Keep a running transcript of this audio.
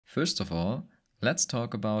First of all, let's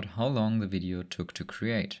talk about how long the video took to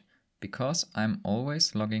create. Because I'm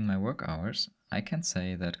always logging my work hours, I can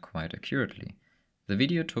say that quite accurately. The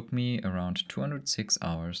video took me around 206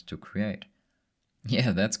 hours to create.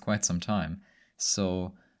 Yeah, that's quite some time.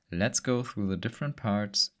 So let's go through the different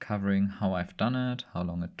parts, covering how I've done it, how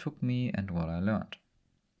long it took me, and what I learned.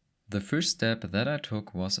 The first step that I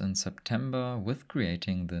took was in September with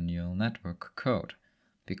creating the neural network code.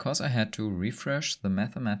 Because I had to refresh the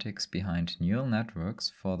mathematics behind neural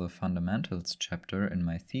networks for the fundamentals chapter in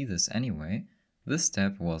my thesis anyway, this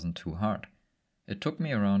step wasn't too hard. It took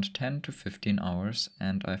me around 10 to 15 hours,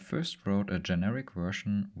 and I first wrote a generic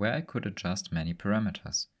version where I could adjust many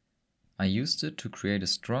parameters. I used it to create a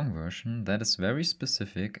strong version that is very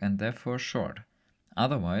specific and therefore short.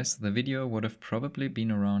 Otherwise, the video would have probably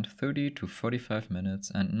been around 30 to 45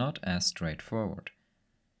 minutes and not as straightforward.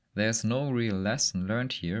 There's no real lesson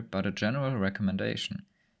learned here, but a general recommendation.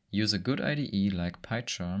 Use a good IDE like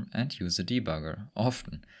PyCharm and use a debugger,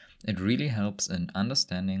 often. It really helps in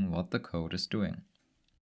understanding what the code is doing.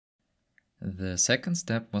 The second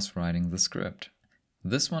step was writing the script.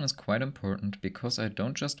 This one is quite important because I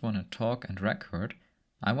don't just want to talk and record,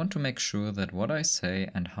 I want to make sure that what I say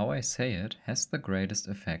and how I say it has the greatest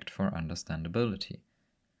effect for understandability.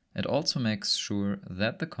 It also makes sure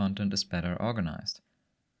that the content is better organized.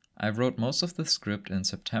 I wrote most of the script in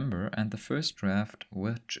September, and the first draft,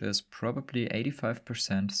 which is probably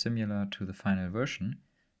 85% similar to the final version,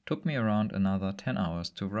 took me around another 10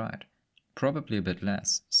 hours to write. Probably a bit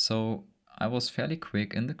less, so I was fairly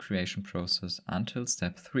quick in the creation process until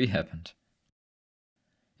step 3 happened.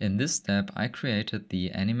 In this step I created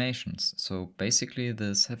the animations, so basically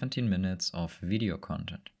the 17 minutes of video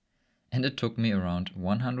content. And it took me around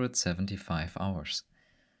 175 hours.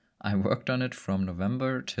 I worked on it from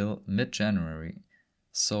November till mid-January.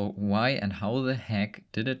 So why and how the heck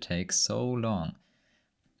did it take so long?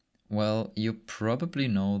 Well, you probably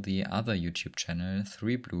know the other YouTube channel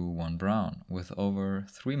 3 Blue 1 Brown with over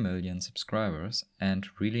 3 million subscribers and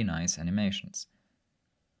really nice animations.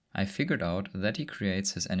 I figured out that he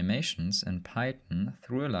creates his animations in Python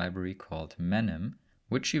through a library called Manim,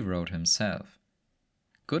 which he wrote himself.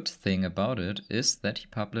 Good thing about it is that he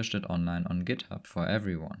published it online on GitHub for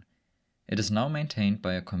everyone. It is now maintained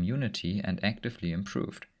by a community and actively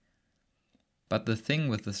improved. But the thing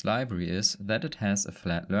with this library is that it has a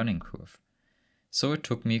flat learning curve. So it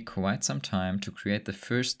took me quite some time to create the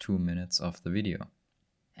first 2 minutes of the video.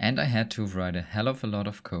 And I had to write a hell of a lot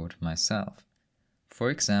of code myself. For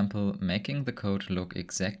example, making the code look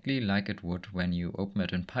exactly like it would when you open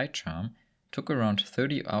it in PyCharm took around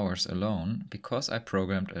 30 hours alone because I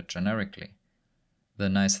programmed it generically. The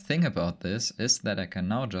nice thing about this is that I can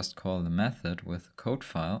now just call the method with a code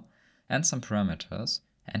file and some parameters,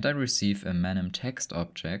 and I receive a Manim text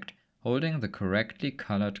object holding the correctly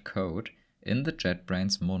colored code in the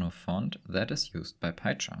JetBrains mono font that is used by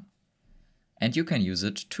PyCharm. And you can use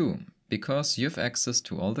it too, because you have access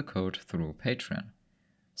to all the code through Patreon.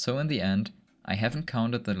 So in the end, I haven't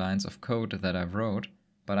counted the lines of code that I wrote,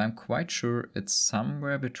 but I'm quite sure it's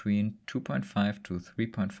somewhere between 2.5 to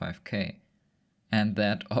 3.5k. And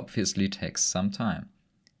that obviously takes some time.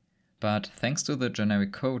 But thanks to the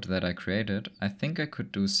generic code that I created, I think I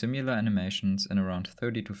could do similar animations in around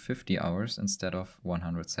 30 to 50 hours instead of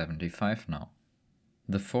 175 now.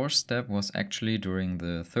 The fourth step was actually during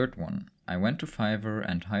the third one. I went to Fiverr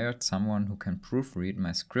and hired someone who can proofread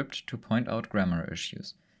my script to point out grammar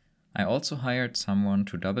issues. I also hired someone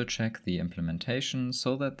to double check the implementation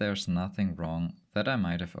so that there's nothing wrong that I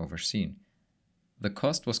might have overseen. The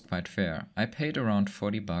cost was quite fair. I paid around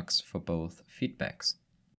 $40 for both feedbacks.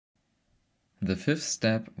 The fifth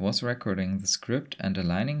step was recording the script and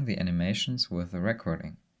aligning the animations with the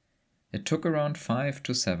recording. It took around 5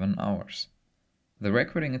 to 7 hours. The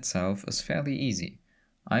recording itself is fairly easy.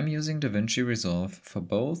 I'm using DaVinci Resolve for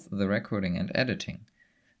both the recording and editing.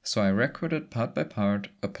 So I recorded part by part,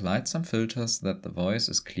 applied some filters that the voice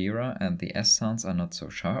is clearer and the S sounds are not so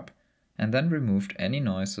sharp, and then removed any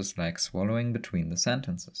noises like swallowing between the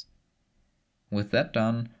sentences. With that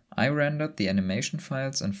done, I rendered the animation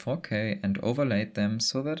files in 4K and overlaid them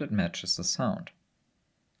so that it matches the sound.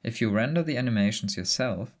 If you render the animations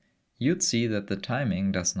yourself, you'd see that the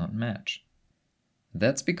timing does not match.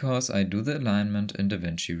 That's because I do the alignment in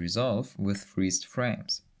DaVinci Resolve with freezed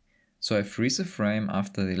frames. So I freeze a frame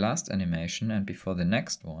after the last animation and before the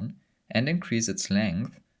next one, and increase its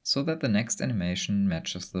length so that the next animation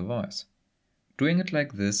matches the voice. Doing it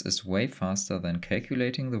like this is way faster than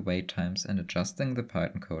calculating the wait times and adjusting the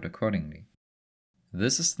Python code accordingly.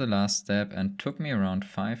 This is the last step and took me around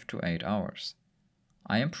 5 to 8 hours.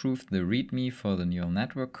 I improved the README for the neural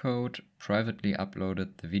network code, privately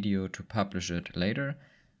uploaded the video to publish it later,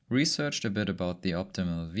 researched a bit about the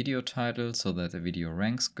optimal video title so that the video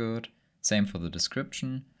ranks good, same for the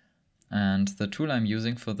description, and the tool I'm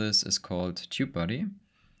using for this is called TubeBuddy.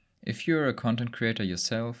 If you're a content creator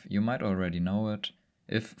yourself, you might already know it.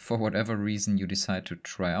 If for whatever reason you decide to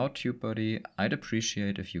try out TubeBuddy, I'd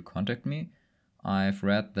appreciate if you contact me. I've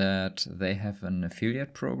read that they have an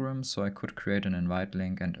affiliate program, so I could create an invite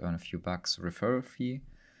link and earn a few bucks referral fee.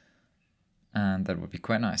 And that would be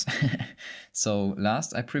quite nice. So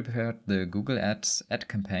last I prepared the Google Ads ad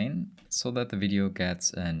campaign so that the video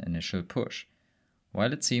gets an initial push.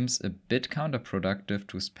 While it seems a bit counterproductive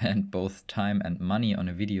to spend both time and money on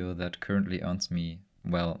a video that currently earns me,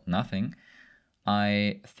 well, nothing,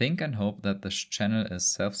 I think and hope that this channel is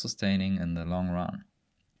self-sustaining in the long run.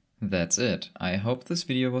 That's it. I hope this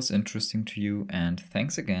video was interesting to you, and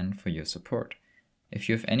thanks again for your support. If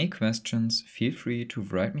you have any questions, feel free to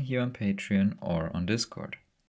write me here on Patreon or on Discord.